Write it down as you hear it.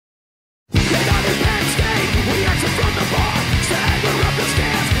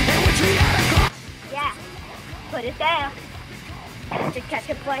put it there. The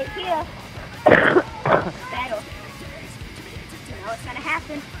ketchup right here. That'll. You know what's gonna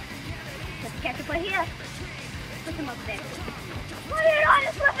happen. Put the ketchup right here. Put them over there. Put it on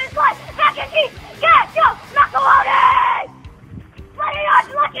the slip and slide. Mac and cheese. Ketchup. Macaroni. Put it on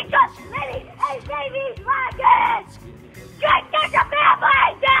Lucky Chuck. Ladies and babies. Rockets. Drink ketchup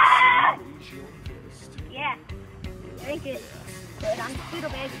everything. Yeah. Drink it. Put it on the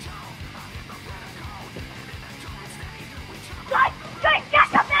Skittles, baby. Drink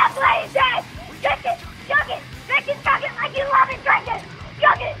ketchup everything. Drink it. Chug it. Drink it. Chug it like you love it. Drink it.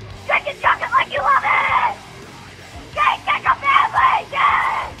 Chug it. Drink it. Chug it like you love it. Drink ketchup everything.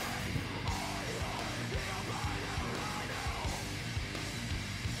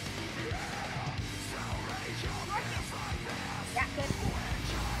 That good?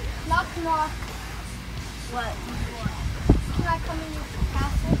 Not tomorrow. What? Can I come in your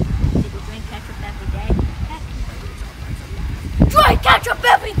castle? Did you drink ketchup every day? Drink ketchup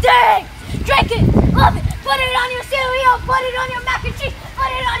every day! Drink it! Love it! Put it on your cereal! Put it on your mac and cheese! Put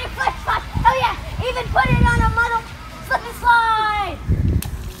it on your flesh fries! Oh yeah! Even put it on a mother slip and slide!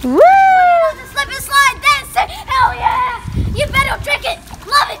 Woo! Put it on the slip and slide! Then say, hell yeah! You better drink it!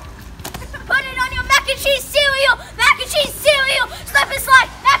 Love it! Put it on your mac and cheese cereal! Mac and cheese cereal! Slip and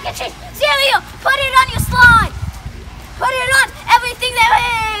slide! Mac and cheese cereal! Put it on your slide! Put it on everything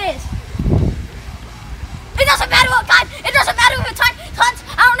there is! It doesn't matter what kind! It doesn't matter if it's tons!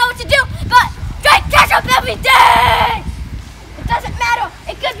 I don't know what to do, but drink ketchup every day! It doesn't matter!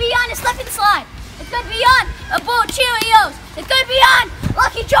 It could be on a slip and slide! It could be on a bowl of Cheerios! It could be on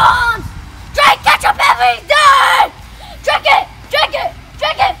Lucky Charms! Drink ketchup every day! Drink it! Drink it!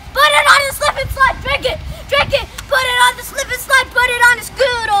 Drink it! Put it on the slip and slide! Drink it! Drink it! Put it on the slip and slide! Put it on the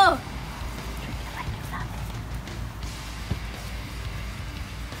Skittles!